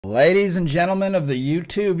Ladies and gentlemen of the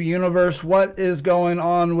YouTube universe, what is going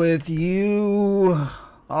on with you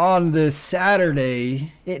on this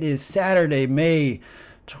Saturday? It is Saturday, May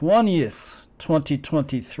 20th,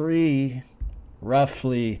 2023,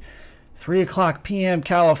 roughly 3 o'clock p.m.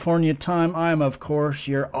 California time. I'm, of course,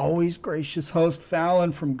 your always gracious host,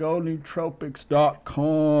 Fallon from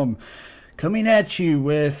GoNootropics.com, coming at you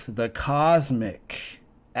with the Cosmic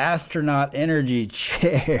Astronaut Energy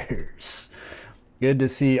Chairs. Good to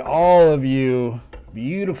see all of you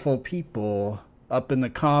beautiful people up in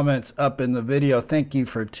the comments, up in the video. Thank you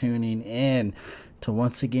for tuning in to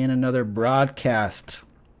once again another broadcast.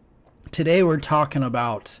 Today we're talking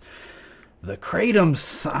about the Kratom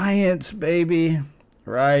science, baby.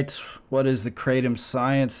 Right? What is the Kratom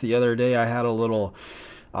science? The other day I had a little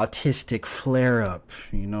autistic flare-up.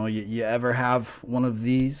 You know, you ever have one of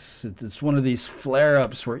these? It's one of these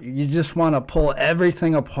flare-ups where you just want to pull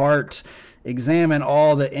everything apart, examine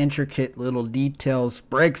all the intricate little details,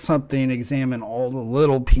 break something, examine all the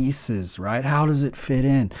little pieces, right? How does it fit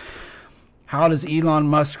in? How does Elon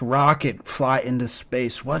Musk rocket fly into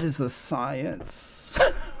space? What is the science?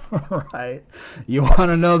 Right? You want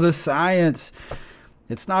to know the science.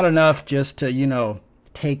 It's not enough just to, you know,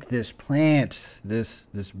 take this plant, this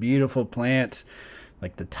beautiful plant,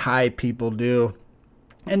 like the Thai people do,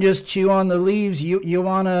 and just chew on the leaves. You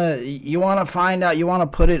wanna find out. You wanna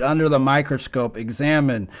put it under the microscope,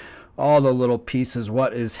 examine all the little pieces.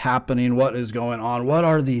 What is happening? What is going on? What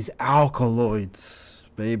are these alkaloids,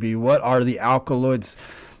 baby? What are the alkaloids?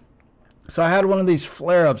 So I had one of these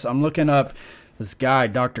flare-ups. I'm looking up this guy,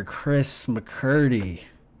 Dr. Chris McCurdy,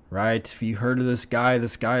 right? If you heard of this guy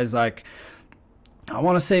is like, I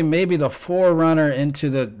want to say maybe the forerunner into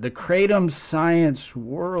the Kratom science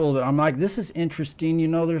world. I'm like, this is interesting. You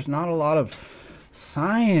know, there's not a lot of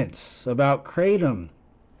science about Kratom.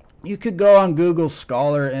 You could go on Google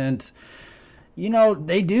Scholar and, you know,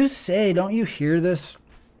 they do say, don't you hear this?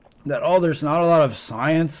 That, oh, there's not a lot of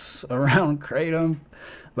science around Kratom.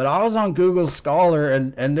 But I was on Google Scholar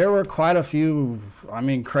and there were quite a few, I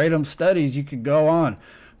mean, Kratom studies. You could go on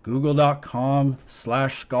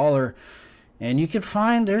google.com/scholar. And you can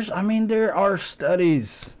find there are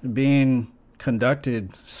studies being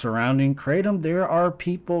conducted surrounding Kratom. There are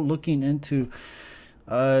people looking into,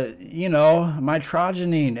 you know,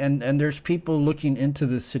 mitrogeny, and there's people looking into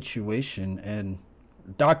this situation. And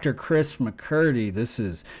Dr. Chris McCurdy, this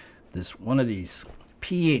one of these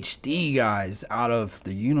PhD guys out of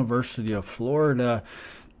the University of Florida.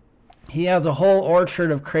 He has a whole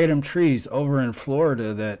orchard of Kratom trees over in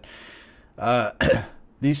Florida that,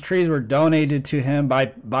 these trees were donated to him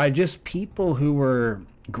by just people who were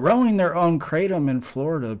growing their own Kratom in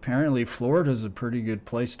Florida. Apparently, Florida is a pretty good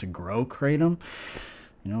place to grow Kratom.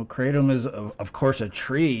 You know, Kratom is, of course, a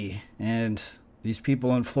tree. And these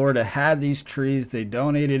people in Florida had these trees. They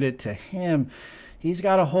donated it to him. He's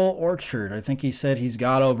got a whole orchard. I think he said he's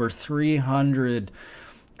got over 300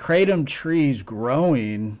 Kratom trees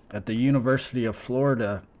growing at the University of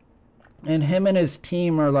Florida. And him and his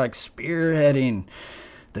team are like spearheading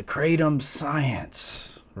the Kratom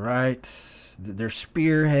science, right? They're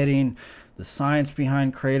spearheading the science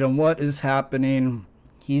behind Kratom. What is happening?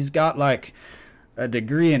 He's got like a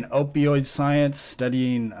degree in opioid science,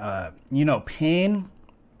 studying, you know, pain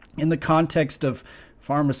in the context of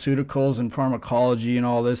pharmaceuticals and pharmacology and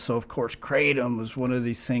all this. So, of course, Kratom was one of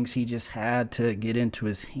these things he just had to get into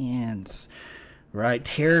his hands, right?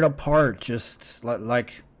 Tear it apart, just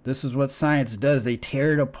like this is what science does. They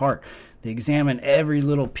tear it apart. They examine every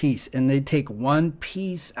little piece, and they take one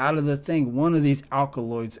piece out of the thing, one of these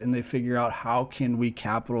alkaloids, and they figure out how can we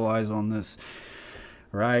capitalize on this,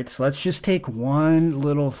 right? So let's just take one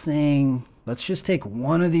little thing. Let's just take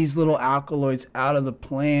one of these little alkaloids out of the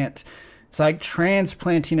plant. It's like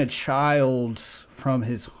transplanting a child from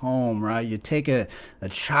his home, right? You take a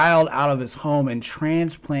child out of his home and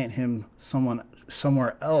transplant him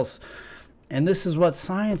somewhere else. And this is what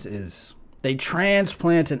science is. They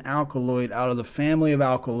transplant an alkaloid out of the family of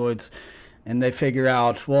alkaloids, and they figure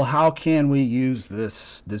out, well, how can we use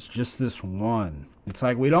this one? It's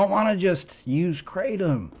like, we don't want to just use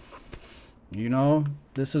Kratom. You know,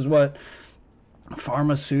 this is what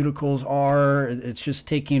pharmaceuticals are. It's just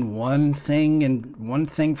taking one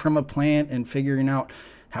thing from a plant and figuring out,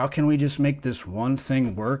 how can we just make this one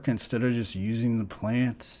thing work instead of just using the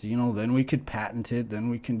plants? You know, then we could patent it, then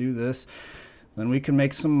we can do this, then we can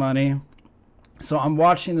make some money. So I'm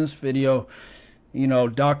watching this video, you know,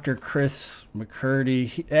 Dr. Chris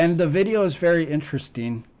McCurdy, and the video is very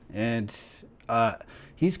interesting. And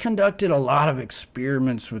he's conducted a lot of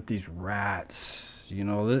experiments with these rats. You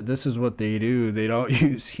know, this is what they do. They don't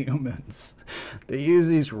use humans. They use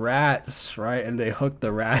these rats, right? And they hook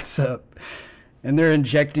the rats up, and they're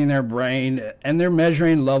injecting their brain, and they're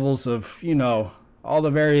measuring levels of, you know, all the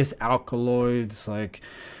various alkaloids like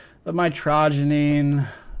the mitragynine,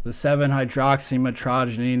 the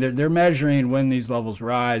 7-hydroxymitragynine. They're measuring when these levels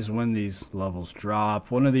rise, when these levels drop.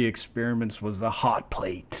 One of the experiments was the hot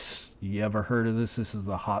plates. You ever heard of this? This is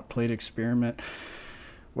the hot plate experiment,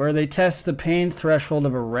 where they test the pain threshold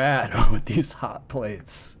of a rat with these hot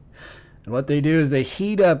plates. And what they do is they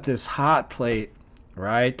heat up this hot plate,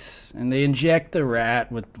 right? And they inject the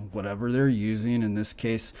rat with whatever they're using. In this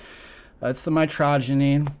case, it's the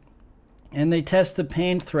mitragynine. And they test the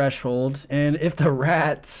pain threshold, and if the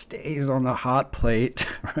rat stays on the hot plate,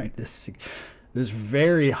 right, this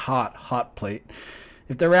very hot plate,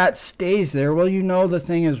 if the rat stays there, well, you know the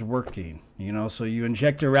thing is working, you know. So you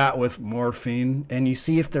inject a rat with morphine, and you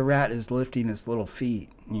see if the rat is lifting its little feet,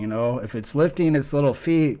 you know. If it's lifting its little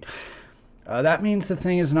feet, that means the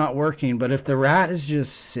thing is not working. But if the rat is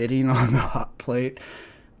just sitting on the hot plate,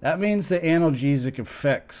 that means the analgesic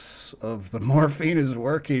effects of the morphine is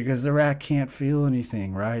working, because the rat can't feel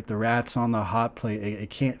anything, right? The rat's on the hot plate. It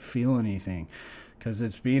can't feel anything because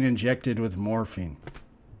it's being injected with morphine.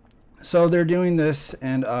 So they're doing this,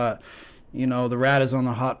 and, you know, the rat is on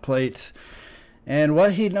the hot plate. And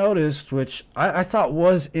what he noticed, which I thought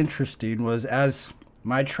was interesting, was as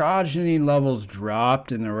mitragynine levels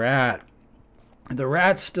dropped in the rat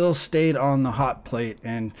still stayed on the hot plate.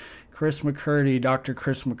 And Dr.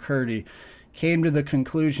 Chris McCurdy, came to the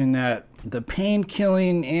conclusion that the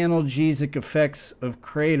pain-killing analgesic effects of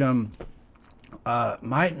kratom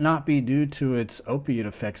might not be due to its opiate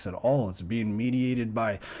effects at all. It's being mediated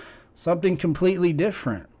by something completely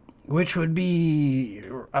different, which would be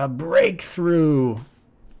a breakthrough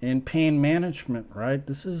in pain management, right?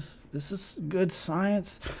 This is good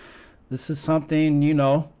science. This is something, you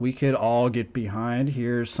know, we could all get behind.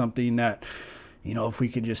 Here's something that, you know, if we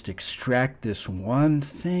could just extract this one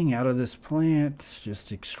thing out of this plant,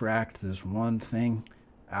 just extract this one thing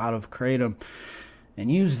out of kratom and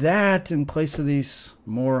use that in place of these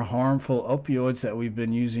more harmful opioids that we've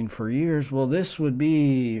been using for years, well, this would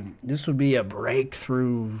be a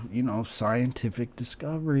breakthrough, you know, scientific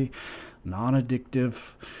discovery, non-addictive,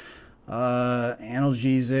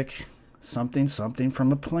 analgesic, something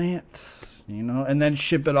from a plant, you know, and then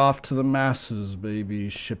ship it off to the masses, baby.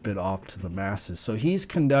 Ship it off to the masses. So he's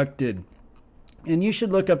conducted, and you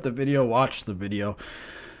should look up the video, watch the video,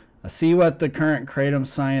 see what the current kratom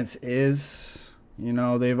science is. You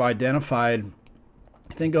know, they've identified,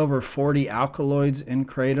 I think, over 40 alkaloids in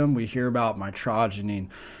kratom. We hear about mitragynine.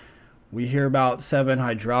 We hear about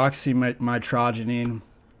 7-hydroxymitragynine,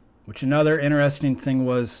 which another interesting thing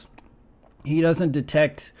was he doesn't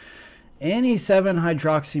detect any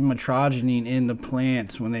 7-hydroxymitragynine in the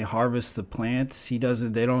plants when they harvest the plants. They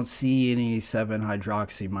don't see any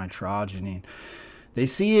 7-hydroxymitragynine. They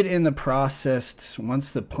see it in the processed,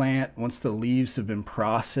 once the leaves have been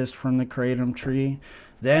processed from the kratom tree,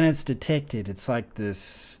 then it's detected. It's like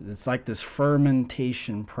this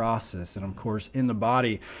fermentation process. And of course, in the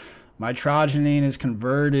body, mitragynine is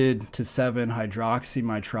converted to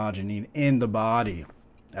 7-hydroxymitragynine in the body.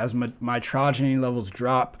 As mitragynine levels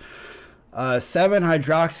drop,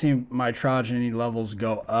 7-hydroxymitragynine levels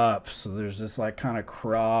go up. So there's this kind of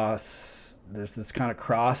cross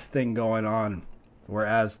thing going on.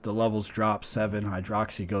 Whereas the levels drop,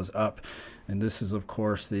 7-hydroxy goes up. And this is, of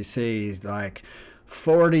course, they say like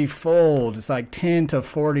 40-fold. It's like 10 to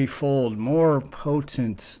 40-fold more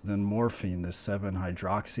potent than morphine, this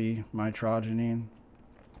 7-hydroxymitragynine,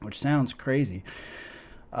 which sounds crazy.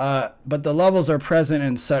 But the levels are present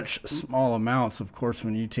in such small amounts. Of course,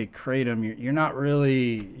 when you take kratom, you're not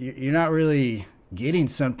really getting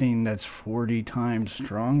something that's 40 times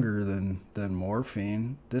stronger than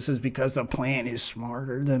morphine. This is because the plant is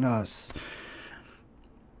smarter than us.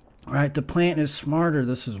 Right? The plant is smarter.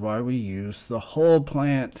 This is why we use the whole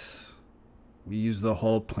plant. We use the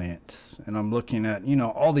whole plant. And I'm looking at, you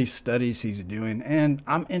know, all these studies he's doing, and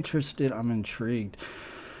I'm interested, I'm intrigued.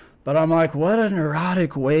 But I'm like, what a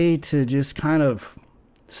neurotic way to just kind of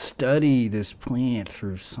study this plant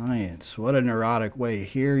through science. What a neurotic way.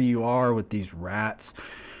 Here you are with these rats.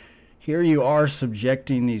 Here you are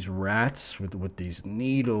subjecting these rats with these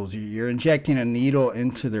needles. You're injecting a needle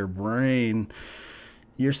into their brain.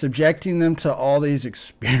 You're subjecting them to all these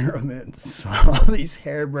experiments, all these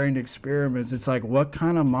harebrained experiments. It's like, what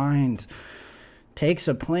kind of mind takes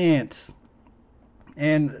a plant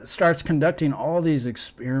and starts conducting all these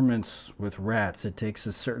experiments with rats? It takes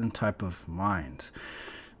a certain type of mind.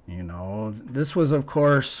 You know, this was, of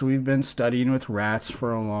course, we've been studying with rats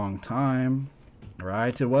for a long time,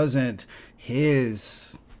 right? It wasn't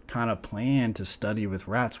his kind of plan to study with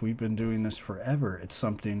rats. We've been doing this forever. It's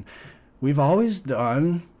something we've always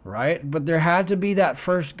done, right? But there had to be that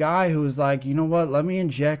first guy who was like, you know what, let me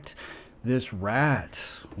inject this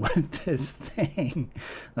rat with this thing.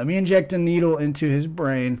 Let me inject a needle into his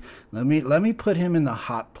brain. Let me put him in the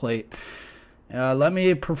hot plate. Let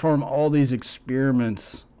me perform all these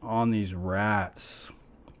experiments on these rats.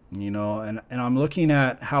 You know, and I'm looking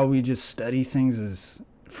at how we just study things as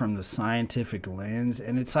from the scientific lens,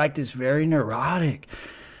 and it's like this very neurotic.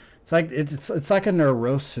 It's like it's like a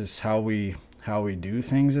neurosis how we do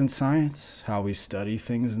things in science, how we study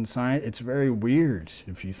things in science. It's very weird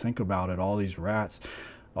if you think about it. All these rats,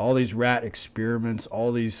 all these rat experiments,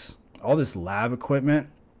 all this lab equipment,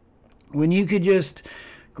 when you could just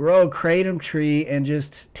grow a kratom tree and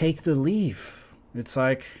just take the leaf. It's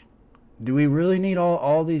like, do we really need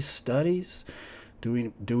all these studies?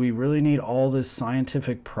 Do we really need all this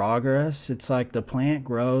scientific progress? It's like the plant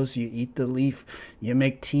grows, you eat the leaf, you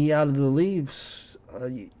make tea out of the leaves.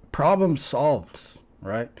 Problem solved,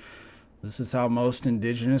 right? This is how most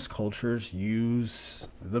indigenous cultures use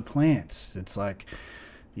the plants. It's like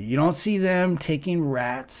you don't see them taking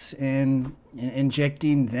rats and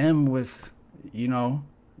injecting them with, you know,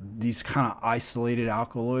 these kind of isolated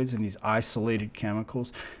alkaloids and these isolated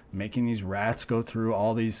chemicals, making these rats go through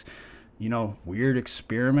all these, you know, weird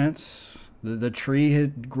experiments. The tree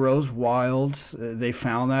grows wild. They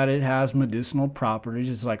found that it has medicinal properties.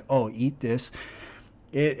 It's like, oh, eat this.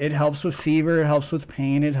 It helps with fever. It helps with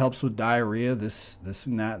pain. It helps with diarrhea. This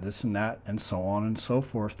and that, and so on and so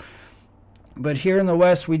forth. But here in the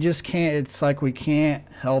West, we just can't. It's like we can't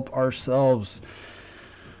help ourselves.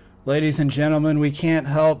 Ladies and gentlemen, we can't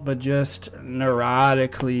help but just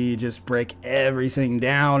neurotically just break everything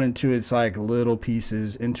down into its like little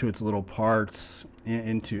pieces, into its little parts,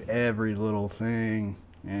 into every little thing.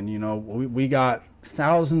 And you know, we got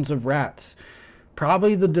thousands of rats.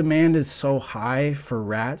 Probably the demand is so high for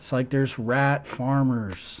rats. Like there's rat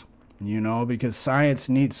farmers, you know, because science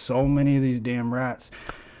needs so many of these damn rats.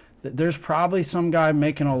 There's probably some guy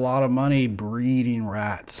making a lot of money breeding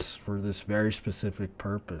rats for this very specific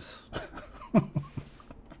purpose.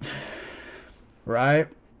 Right?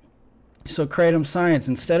 So kratom science,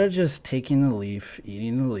 instead of just taking the leaf,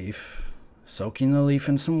 eating the leaf, soaking the leaf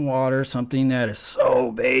in some water, something that is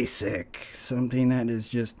so basic, something that is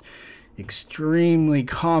just extremely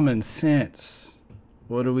common sense,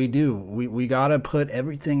 what do? We got to put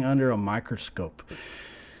everything under a microscope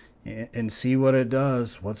and see what it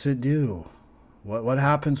does. What's it do? What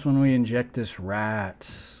happens when we inject this rat?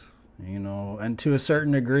 You know, and to a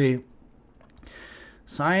certain degree,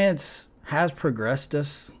 science has progressed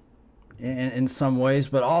us in some ways,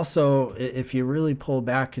 but also if you really pull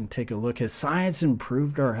back and take a look, has science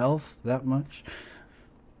improved our health that much?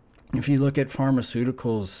 If you look at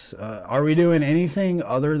pharmaceuticals, are we doing anything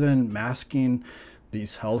other than masking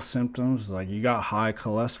these health symptoms? Like you got high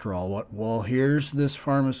cholesterol. Well, here's this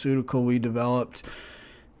pharmaceutical we developed.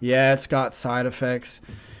 Yeah, it's got side effects.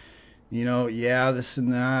 You know, yeah, this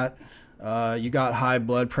and that. You got high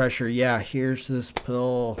blood pressure. Yeah, here's this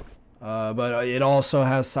pill. But it also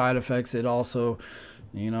has side effects. It also,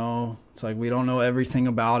 you know, it's like we don't know everything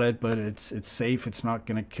about it, but it's safe. It's not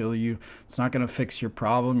going to kill you. It's not going to fix your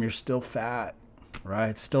problem. You're still fat,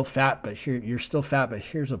 right? It's still fat, but you're still fat, but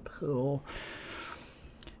here's a pill.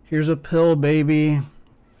 Here's a pill, baby.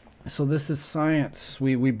 So this is science.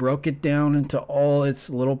 We broke it down into all its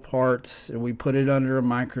little parts, and we put it under a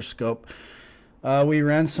microscope. We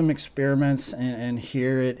ran some experiments, and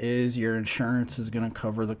here it is. Your insurance is going to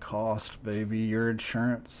cover the cost, baby. Your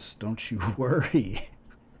insurance. Don't you worry.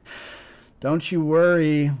 Don't you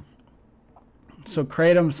worry. So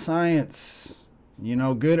kratom science, you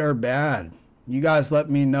know, good or bad? You guys let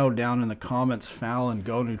me know down in the comments. Fallon,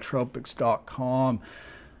 GoNootropics.com.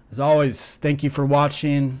 As always, thank you for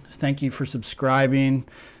watching. Thank you for subscribing.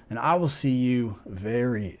 And I will see you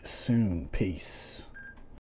very soon. Peace.